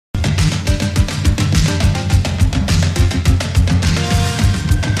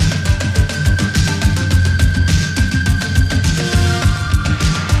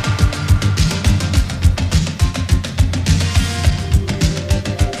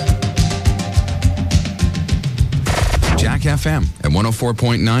Jack FM at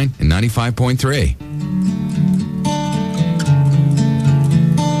 104.9 and 95.3.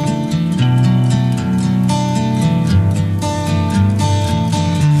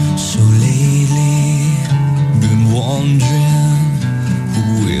 So lately, been wondering who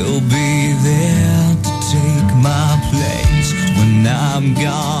will be there to take my place when I'm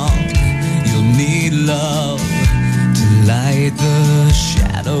gone. You'll need love to light the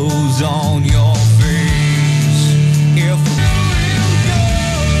shadows on your face. If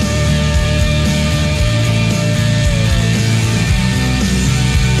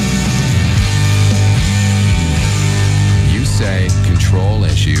You say control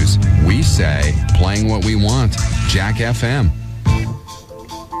issues. We say playing what we want. Jack FM.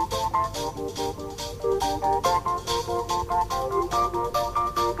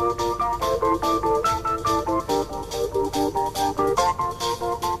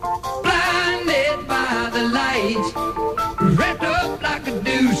 Blinded by the light, wrapped up like a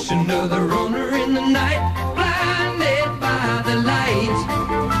douche, another runner in the night. Blinded by the light,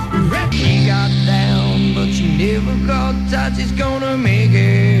 she got down, but she never got touch. She's gonna make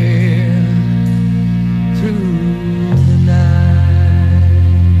it through the night.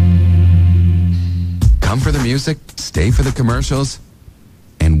 Come for the music, stay for the commercials,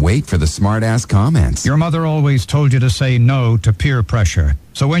 and wait for the smart-ass comments. Your mother always told you to say no to peer pressure.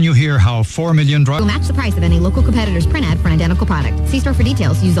 So when you hear how 4 million Will match the price of any local competitor's print ad for an identical product. See store for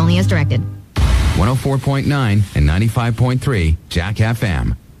details. Use only as directed. 104.9 and 95.3 Jack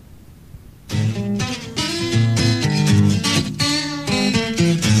FM.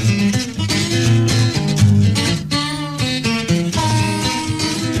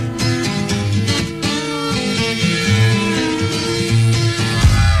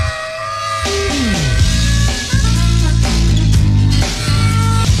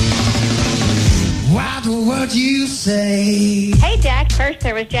 What you say? Hey, Jack. First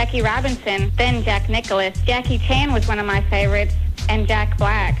there was Jackie Robinson, then Jack Nicholas. Jackie Chan was one of my favorites, and Jack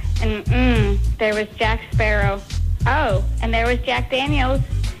Black. And there was Jack Sparrow. Oh, and there was Jack Daniels,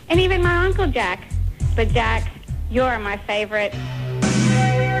 and even my Uncle Jack. But Jack, you're my favorite.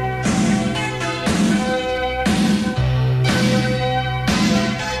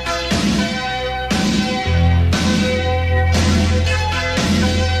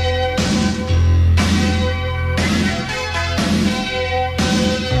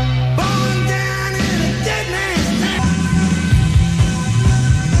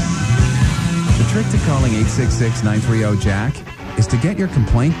 The trick to calling 866-930-JACK is to get your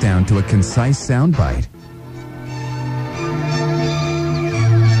complaint down to a concise soundbite.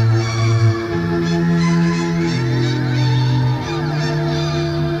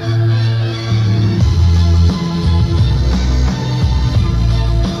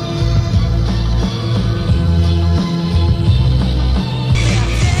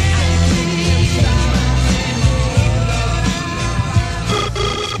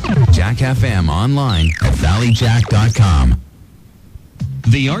 Jack FM online at valleyjack.com.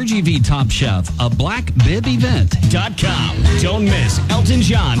 The RGV Top Chef, a black bib event.com. Don't miss Elton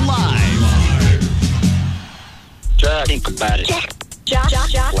John live. Jack, think about it. Jack.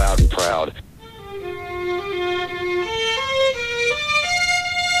 Loud and proud.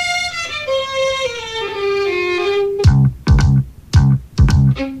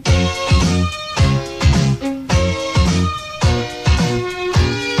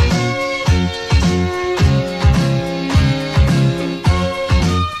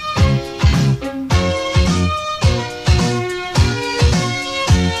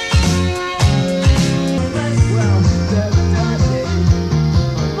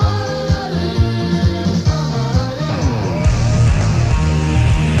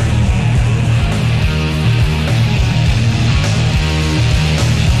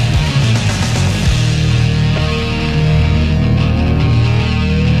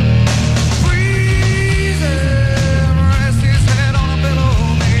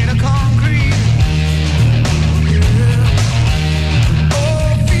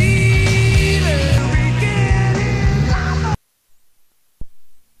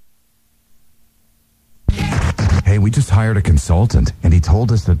 Hey, we just hired a consultant, and he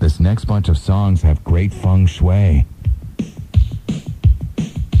told us that this next bunch of songs have great feng shui.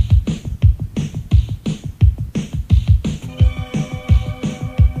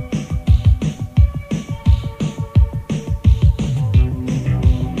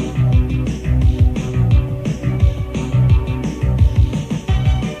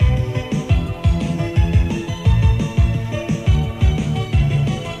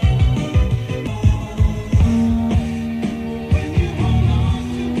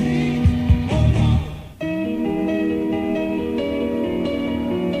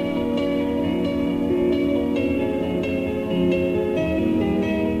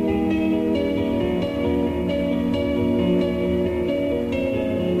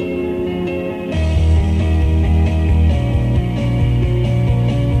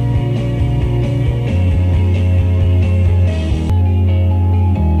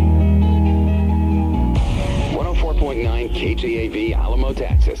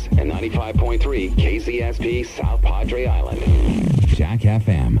 Texas, and 95.3 KZSP South Padre Island. Jack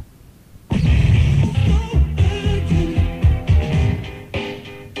FM.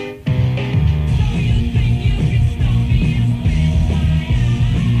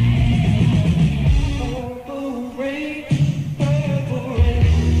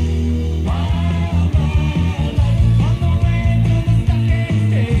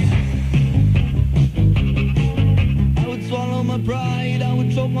 Pride, I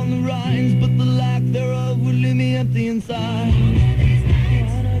would choke on the rinds, but the lack thereof would leave me empty inside.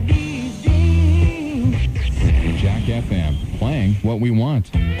 Jack FM, playing what we want.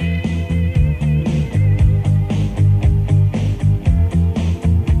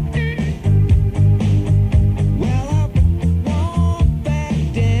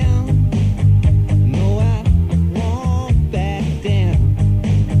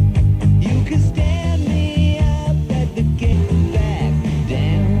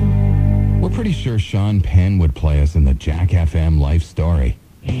 Pretty sure Sean Penn would play us in the Jack FM life story.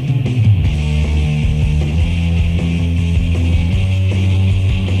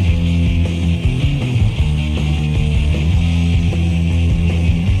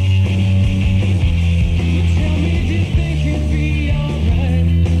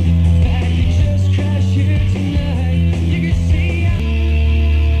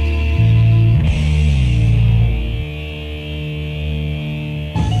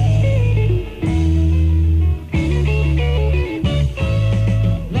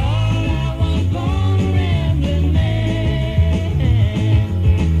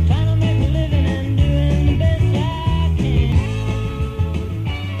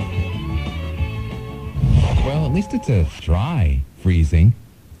 At least it's a dry freezing.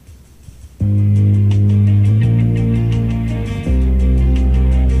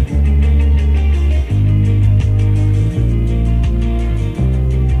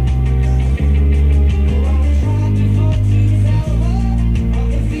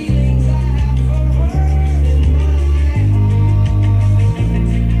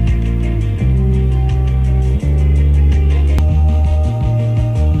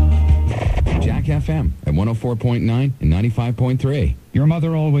 FM at 104.9 and 95.3. Your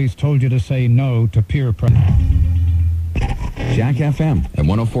mother always told you to say no to peer pressure. Jack FM at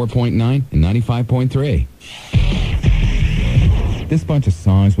 104.9 and 95.3. This bunch of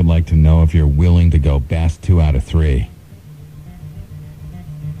songs would like to know if you're willing to go best 2 out of 3.